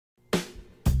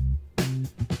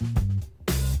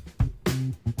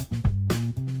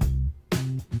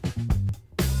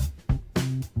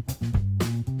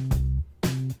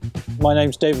My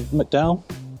name's David McDowell.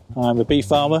 I'm a bee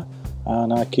farmer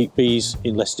and I keep bees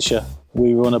in Leicestershire.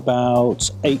 We run about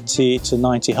 80 to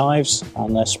 90 hives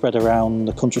and they're spread around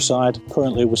the countryside.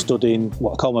 Currently we're stood in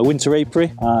what I call my winter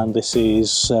apiary, and this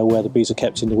is where the bees are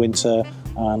kept in the winter,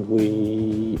 and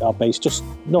we are based just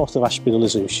north of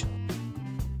Ashby-le-Zouch.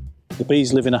 The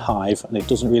bees live in a hive, and it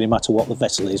doesn't really matter what the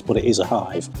vessel is, but it is a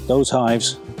hive. Those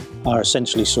hives are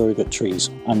essentially surrogate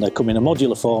trees, and they come in a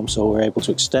modular form, so we're able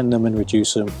to extend them and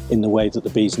reduce them in the way that the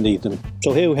bees need them.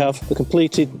 So here we have the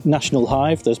completed national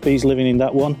hive. There's bees living in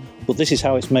that one, but this is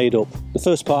how it's made up. The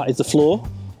first part is the floor.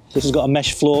 This has got a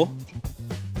mesh floor.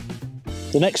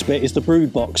 The next bit is the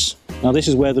brood box. Now this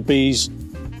is where the bees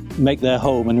make their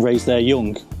home and raise their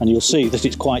young, and you'll see that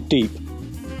it's quite deep.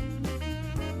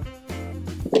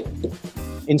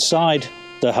 Inside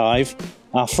the hive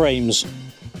are frames,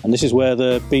 and this is where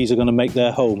the bees are going to make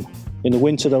their home. In the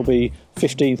winter there'll be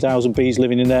 15,000 bees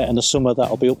living in there, and the summer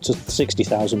that'll be up to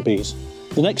 60,000 bees.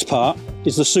 The next part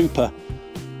is the super.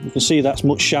 You can see that's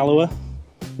much shallower,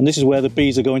 and this is where the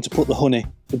bees are going to put the honey.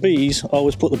 The bees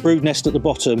always put the brood nest at the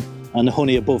bottom and the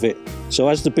honey above it. So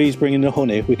as the bees bring in the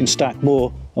honey, we can stack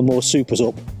more and more supers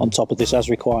up on top of this as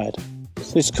required.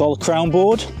 This is called a crown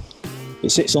board.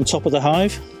 It sits on top of the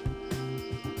hive.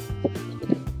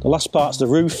 The last part's the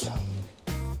roof,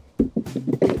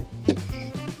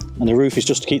 and the roof is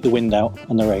just to keep the wind out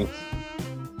and the rain.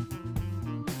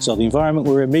 So the environment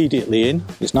we're immediately in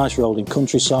is nice rolling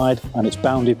countryside, and it's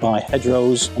bounded by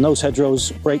hedgerows, and those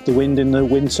hedgerows break the wind in the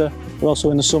winter, but also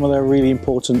in the summer they're a really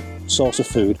important source of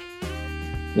food.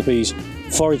 The bees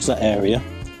forage that area,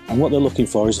 and what they're looking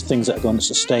for is the things that are going to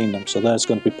sustain them. So there's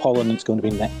going to be pollen and it's going to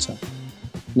be nectar.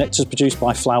 Nectar is produced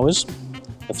by flowers.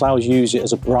 The flowers use it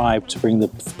as a bribe to bring the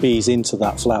bees into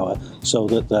that flower, so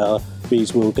that the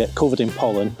bees will get covered in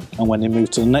pollen, and when they move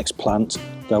to the next plant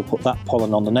they'll put that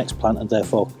pollen on the next plant and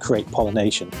therefore create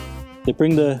pollination. They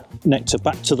bring the nectar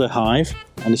back to the hive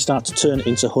and they start to turn it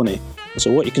into honey.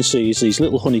 So what you can see is these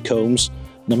little honeycombs,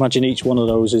 and imagine each one of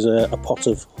those is a pot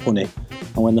of honey,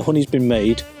 and when the honey's been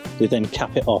made they then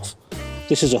cap it off.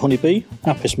 This is a honeybee,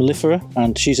 Apis mellifera,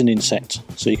 and she's an insect.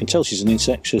 So you can tell she's an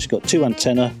insect. She's got two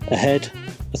antennae, a head,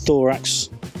 a thorax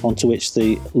onto which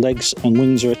the legs and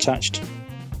wings are attached.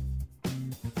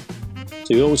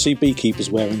 So you always see beekeepers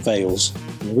wearing veils,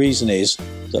 and the reason is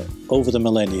that over the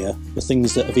millennia the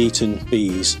things that have eaten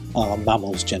bees are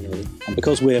mammals generally, and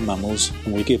because we're mammals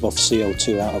and we give off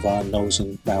CO2 out of our nose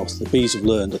and mouth, the bees have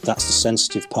learned that that's the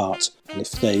sensitive part, and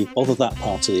if they bother that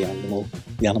part of the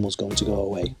animal's going to go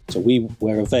away. So we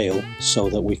wear a veil so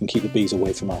that we can keep the bees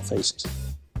away from our faces.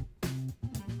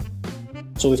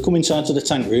 So we've come inside to the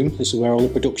tank room. This is where all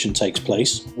the production takes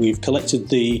place. We've collected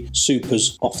the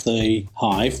supers off the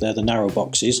hive. They're the narrow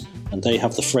boxes, and they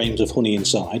have the frames of honey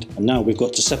inside. And now we've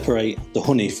got to separate the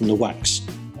honey from the wax.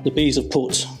 The bees have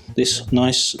put this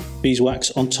nice beeswax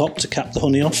on top to cap the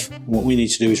honey off. And what we need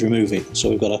to do is remove it.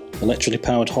 So we've got an electrically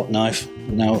powered hot knife.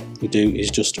 And now what we do is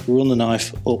just run the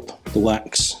knife up the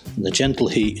wax, and the gentle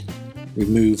heat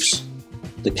removes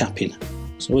the capping.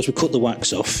 So as we cut the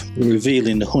wax off, we're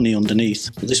revealing the honey underneath.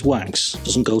 But this wax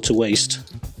doesn't go to waste,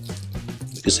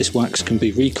 because this wax can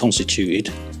be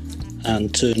reconstituted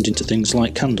and turned into things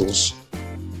like candles.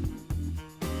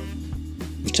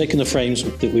 We've taken the frames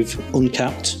that we've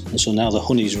uncapped, and so now the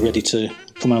honey is ready to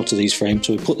come out of these frames.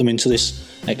 So we put them into this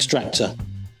extractor.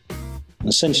 And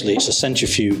essentially it's a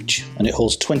centrifuge, and it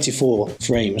holds 24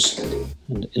 frames.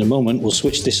 And in a moment we'll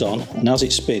switch this on, and as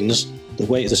it spins, the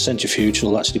weight of the centrifuge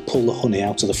will actually pull the honey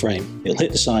out of the frame. It'll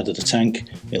hit the side of the tank,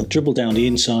 it'll dribble down the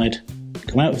inside,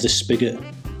 come out of this spigot,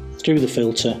 through the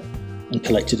filter, and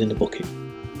collected in the bucket.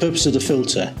 The purpose of the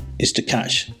filter is to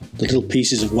catch the little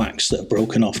pieces of wax that are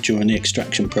broken off during the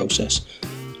extraction process,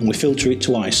 and we filter it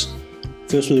twice.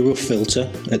 First with a rough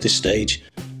filter at this stage,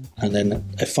 and then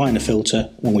a finer filter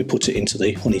when we put it into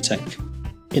the honey tank.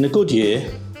 In a good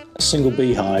year, a single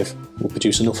beehive will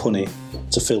produce enough honey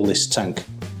to fill this tank,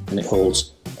 and it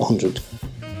holds 100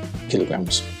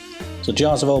 kilograms. So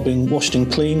jars have all been washed and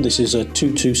cleaned. This is a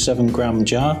 227 gram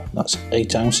jar, that's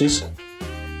 8 ounces.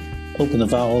 Open the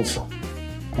valve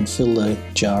and fill the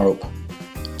jar up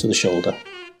to the shoulder.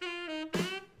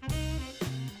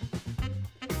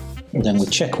 And then we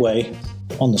check weigh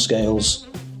on the scales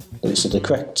that it's the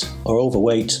correct or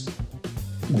overweight,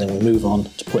 and then we move on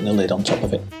to putting a lid on top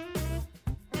of it.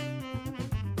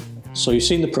 So you've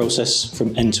seen the process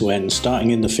from end to end,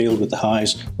 starting in the field with the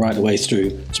hives right the way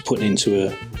through to putting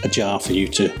into a jar for you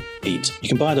to eat. You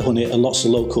can buy the honey at lots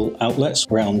of local outlets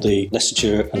around the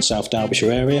Leicestershire and South Derbyshire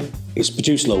area. It's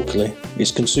produced locally, it's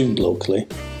consumed locally,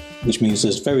 which means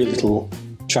there's very little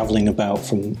travelling about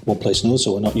from one place to another,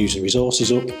 so we're not using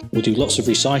resources up. We do lots of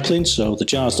recycling, so the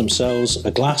jars themselves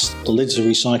are glass, the lids are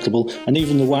recyclable, and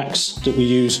even the wax that we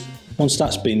use, once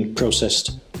that's been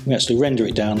processed, we actually render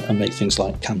it down and make things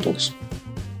like candles.